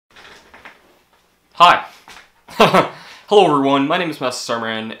Hi! Hello everyone, my name is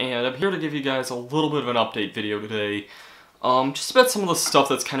Masterstarman, and I'm here to give you guys a little bit of an update video today. Just about some of the stuff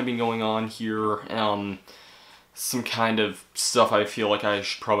that's kind of been going on here, some kind of stuff I feel like I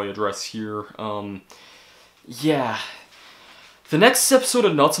should probably address here. Yeah. The next episode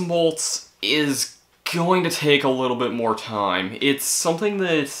of Nuts and Bolts is going to take a little bit more time. It's something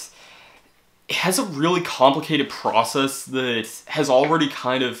that has a really complicated process that has already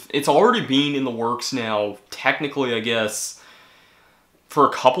it's already been in the works now, technically, I guess, for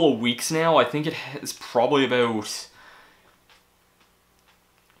a couple of weeks now. I think it has probably close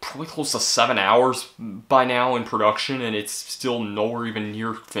to 7 hours by now in production, and it's still nowhere even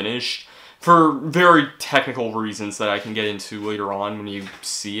near finished, for very technical reasons that I can get into later on when you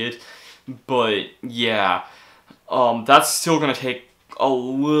see it. But yeah, that's still gonna take a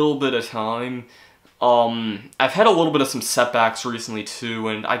little bit of time. I've had a little bit of some setbacks recently too,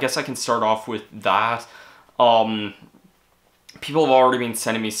 and I guess I can start off with that. People have already been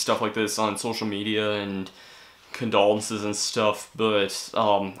sending me stuff like this on social media and condolences and stuff, but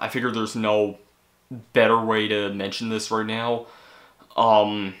I figured there's no better way to mention this right now.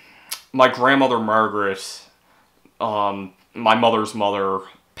 My grandmother Margaret, my mother's mother,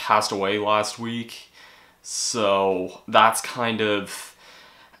 passed away last week. So that's kind of,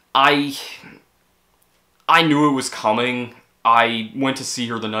 I knew it was coming. I went to see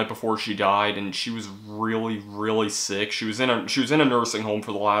her the night before she died, and she was really, really sick. She was in a nursing home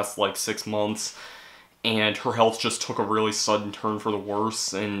for the last like 6 months, and her health just took a really sudden turn for the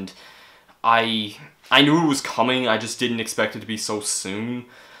worse. And I knew it was coming. I just didn't expect it to be so soon.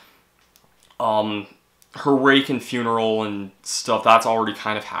 Her wake and funeral and stuff, that's already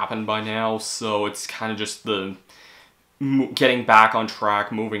kind of happened by now, so it's kind of just the getting back on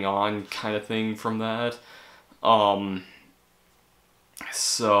track, moving on kind of thing from that.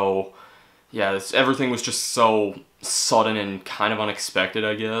 So, yeah, everything was just so sudden and kind of unexpected,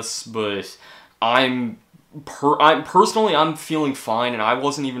 I guess, but personally, I'm feeling fine, and I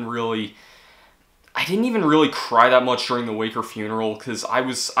didn't even really cry that much during the wake or funeral, because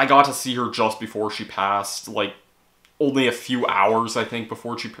I got to see her just before she passed, like, only a few hours, I think,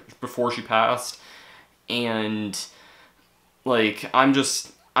 before she passed, and, like, I'm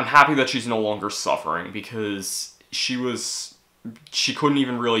happy that she's no longer suffering, because she couldn't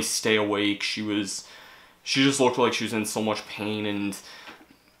even really stay awake. She just looked like she was in so much pain, and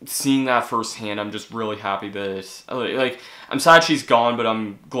seeing that firsthand, I'm just really happy that, like, I'm sad she's gone, but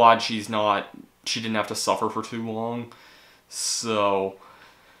I'm glad she didn't have to suffer for too long. So,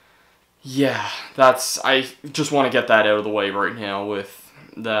 yeah, I just want to get that out of the way right now with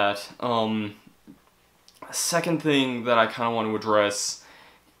that. Second thing that I kind of want to address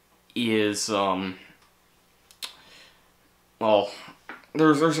is, well,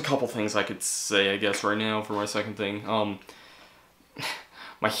 there's a couple things I could say, I guess, right now for my second thing.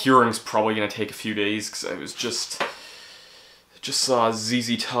 My hearing's probably going to take a few days, because I was just saw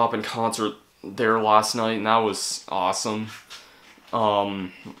ZZ Top in concert there last night, and that was awesome.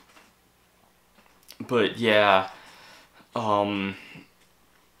 But yeah,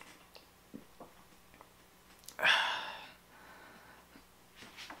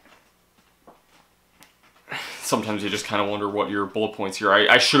 sometimes you just kind of wonder what your bullet points here.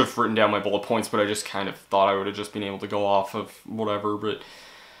 I should have written down my bullet points, but I just kind of thought I would have just been able to go off of whatever, but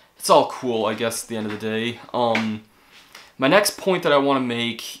it's all cool, I guess, at the end of the day. My next point that I want to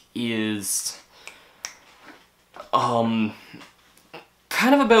make is, kind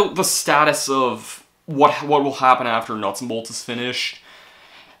of about the status of what will happen after Nuts and Bolts is finished.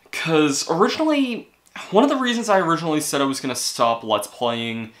 Because originally, one of the reasons I originally said I was going to stop Let's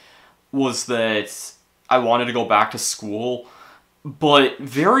Playing was that I wanted to go back to school. But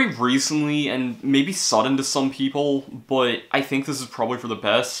very recently, and maybe sudden to some people, but I think this is probably for the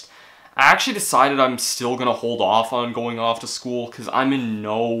best, I actually decided I'm still going to hold off on going off to school, because I'm in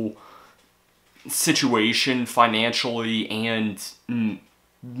no situation financially and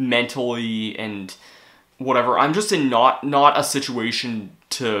mentally and whatever. I'm just in not a situation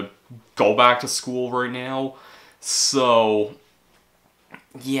to go back to school right now. So,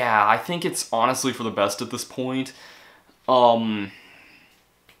 yeah, I think it's honestly for the best at this point.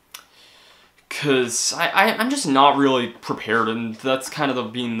 Because I'm just not really prepared, and that's kind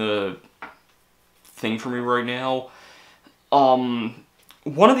of being the thing for me right now.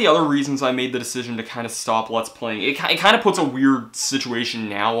 One of the other reasons I made the decision to kind of stop Let's Playing, it kind of puts a weird situation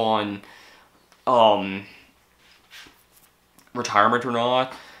now on retirement or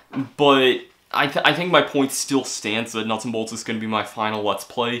not, but I think my point still stands that Nuts and Bolts is going to be my final Let's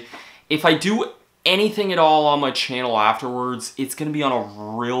Play. If I do anything at all on my channel afterwards, it's going to be on a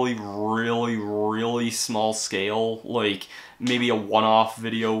really, really, really small scale. Like, maybe a one-off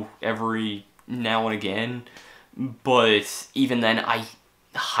video every now and again. But even then, I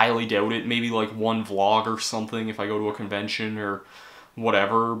highly doubt it. Maybe like one vlog or something if I go to a convention or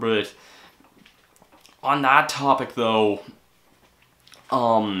whatever. But on that topic, though,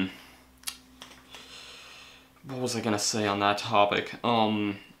 what was I going to say on that topic?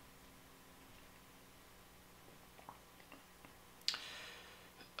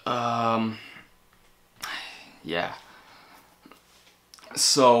 Yeah.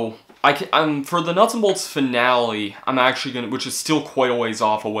 So, I'm for the Nuts and Bolts finale, I'm actually gonna, which is still quite a ways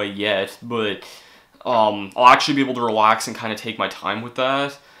off away yet, but, I'll actually be able to relax and kind of take my time with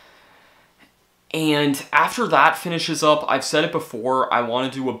that. And after that finishes up, I've said it before, I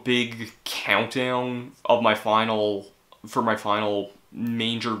want to do a big countdown of my final, for my final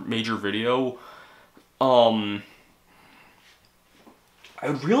major video. I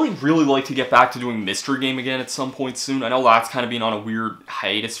would really, really like to get back to doing Mystery Game again at some point soon. I know that's kind of been on a weird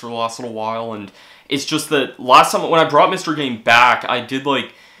hiatus for the last little while, and it's just that last time, when I brought Mystery Game back, I did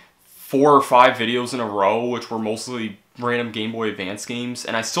like 4 or 5 videos in a row, which were mostly random Game Boy Advance games,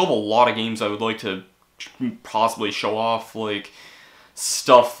 and I still have a lot of games I would like to possibly show off, like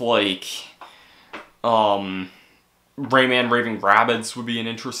stuff like Rayman Raving Rabbids would be an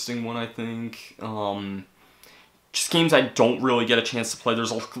interesting one, I think. Just games I don't really get a chance to play.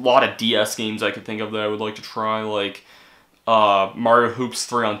 There's a lot of DS games I could think of that I would like to try, like Mario Hoops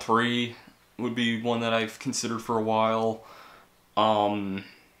 3-on-3 would be one that I've considered for a while. You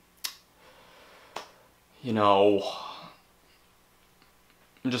know,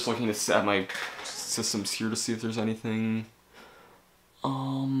 I'm just looking at my systems here to see if there's anything.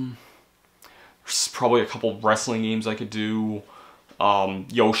 There's probably a couple wrestling games I could do.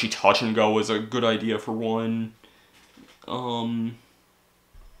 Yoshi Touch and Go is a good idea for one.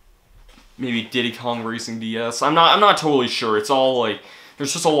 Maybe Diddy Kong Racing DS. I'm not totally sure. It's all like,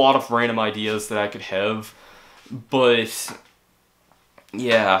 there's just a lot of random ideas that I could have. But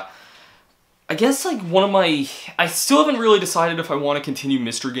yeah, I guess like one of my, I still haven't really decided if I want to continue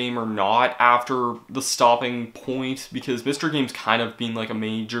Mystery Game or not after the stopping point, because Mystery Game's kind of been like a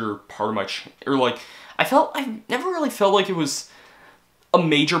major part of my or like, I never really felt like it was a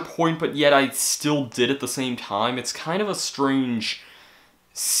major point, but yet I still did at the same time. It's kind of a strange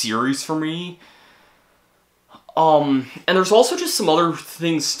series for me. And there's also just some other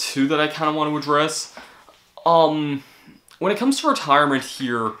things too that I kind of want to address. When it comes to retirement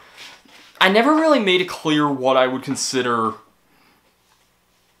here, I never really made it clear what I would consider,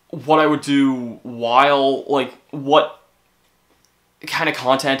 what I would do while, like, what kind of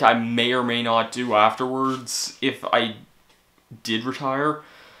content I may or may not do afterwards if I did retire.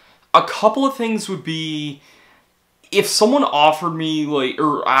 A couple of things would be, if someone offered me, like,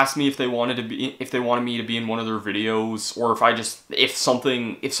 or asked me if they wanted me to be in one of their videos, or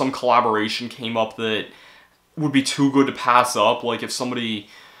if some collaboration came up that would be too good to pass up, like if somebody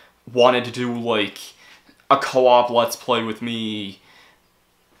wanted to do like a co-op Let's Play with me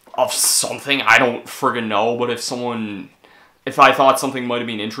of something, I don't friggin' know, but if I thought something might have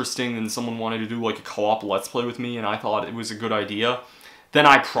been interesting and someone wanted to do like a co-op Let's Play with me and I thought it was a good idea, then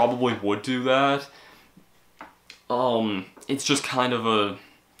I probably would do that. It's just kind of a,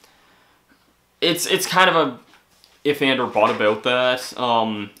 it's kind of a if and or but about that,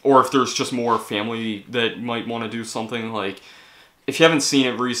 or if there's just more family that might want to do something. Like, if you haven't seen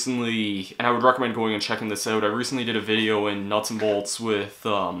it recently, and I would recommend going and checking this out, I recently did a video in Nuts and Bolts with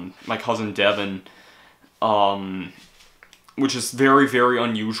my cousin Devin, which is very, very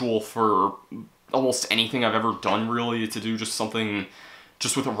unusual for almost anything I've ever done, really, to do just something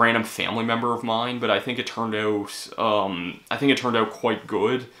just with a random family member of mine, but I think it turned out, quite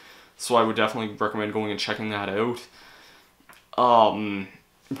good, so I would definitely recommend going and checking that out.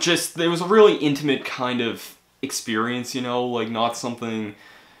 It was a really intimate kind of experience, you know, like not something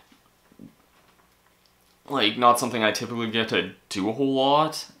I typically get to do a whole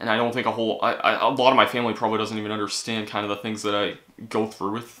lot, and I don't think a lot of my family probably doesn't even understand kind of the things that I go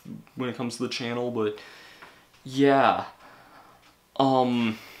through with when it comes to the channel, but yeah.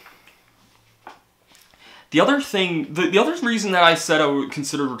 The other thing, the other reason that I said I would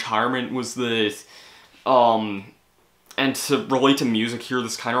consider retirement was that, and to relate to music here,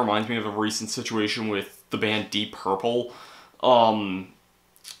 this kind of reminds me of a recent situation with the band Deep Purple,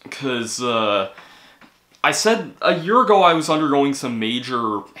 because, I said a year ago I was undergoing some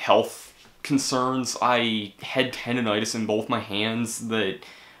major health concerns. I had tendonitis in both my hands that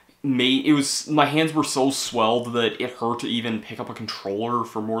my hands were so swelled that it hurt to even pick up a controller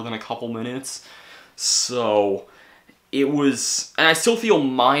for more than a couple minutes. So it was, and I still feel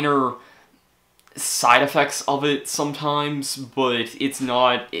minor side effects of it sometimes, but it's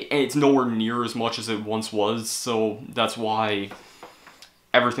nowhere near as much as it once was, so that's why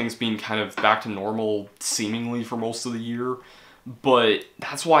everything's been kind of back to normal seemingly for most of the year. But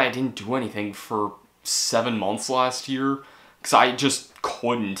that's why I didn't do anything for 7 months last year, because I just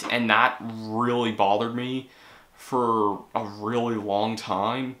couldn't, and that really bothered me for a really long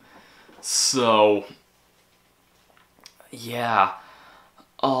time. So yeah,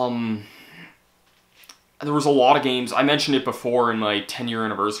 there was a lot of games. I mentioned it before in my 10-year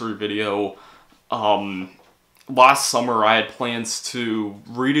anniversary video. Last summer I had plans to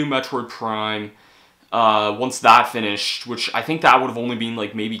redo Metroid Prime. Once that finished, which I think that would have only been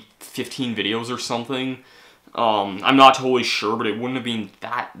like maybe 15 videos or something. I'm not totally sure, but it wouldn't have been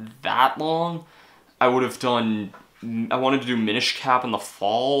that long. I wanted to do Minish Cap in the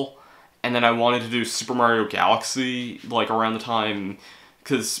fall, and then I wanted to do Super Mario Galaxy like around the time,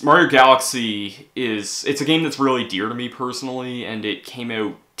 because Mario Galaxy it's a game that's really dear to me personally, and it came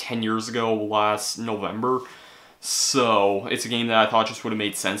out 10 years ago last November, so it's a game that I thought just would have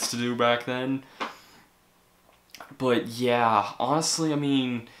made sense to do back then. But yeah, honestly, I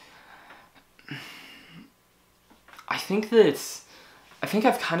mean, I think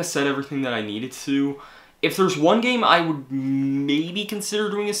I've kind of said everything that I needed to. If there's one game I would maybe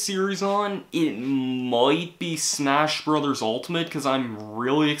consider doing a series on, it might be Smash Bros. Ultimate, because I'm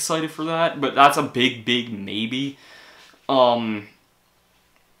really excited for that, but that's a big, big maybe.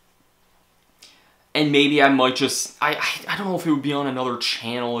 And maybe I might just, I don't know if it would be on another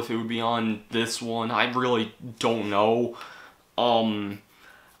channel, if it would be on this one, I really don't know.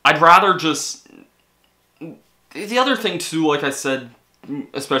 I'd rather just, the other thing too, like I said,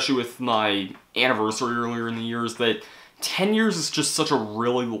 especially with my anniversary earlier in the year, is that 10 years is just such a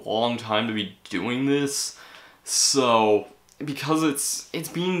really long time to be doing this. So, because it's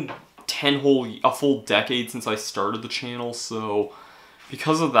been a full decade since I started the channel, so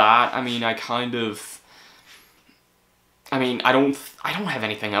because of that, I mean, I don't have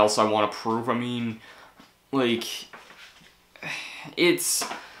anything else I want to prove. I mean, like, it's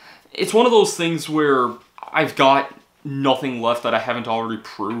one of those things where I've got nothing left that I haven't already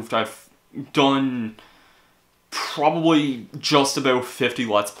proved. I've done probably just about 50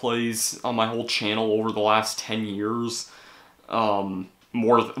 Let's Plays on my whole channel over the last 10 years.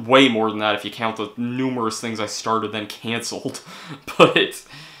 Way more than that if you count the numerous things I started then canceled. But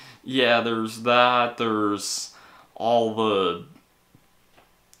yeah, there's that. There's all the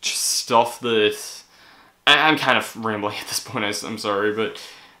just stuff that I'm kind of rambling at this point. I'm sorry, but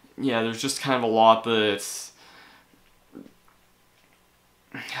yeah, there's just kind of a lot that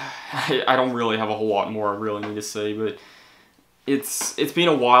I don't really have a whole lot more I really need to say, but it's been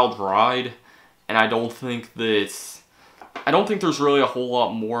a wild ride, and I don't think there's really a whole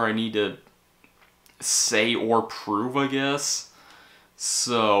lot more I need to say or prove, I guess.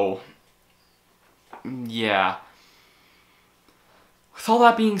 So yeah. With all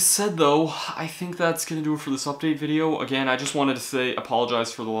that being said, though, I think that's gonna do it for this update video. Again, I just wanted to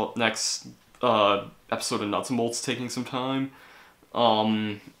apologize for the next episode of Nuts and Bolts taking some time.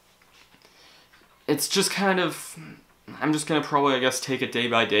 It's just kind of, I'm just gonna probably, I guess, take it day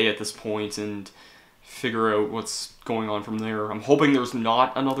by day at this point and figure out what's going on from there. I'm hoping there's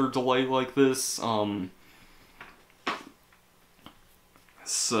not another delay like this.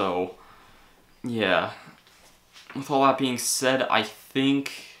 So yeah. With all that being said, I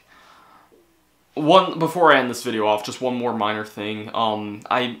think before I end this video off, just one more minor thing.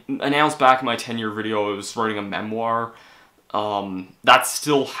 I announced back in my 10-year video I was writing a memoir. That's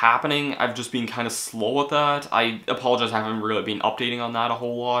still happening. I've just been kind of slow at that. I apologize, I haven't really been updating on that a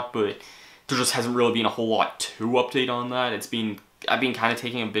whole lot, but there just hasn't really been a whole lot to update on that. I've been kind of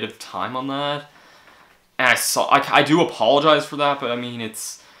taking a bit of time on that. And I do apologize for that, but I mean,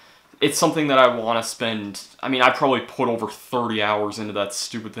 it's something that I want to spend. I mean, I probably put over 30 hours into that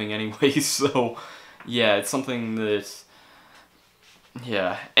stupid thing anyway, so yeah, it's something that,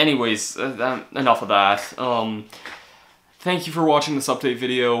 yeah. Anyways, enough of that. Thank you for watching this update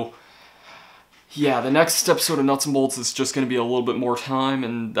video. Yeah, the next episode of Nuts and Bolts is just going to be a little bit more time,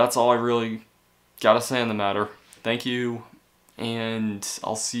 and that's all I really gotta say on the matter. Thank you, and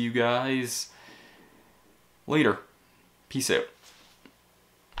I'll see you guys later. Peace out.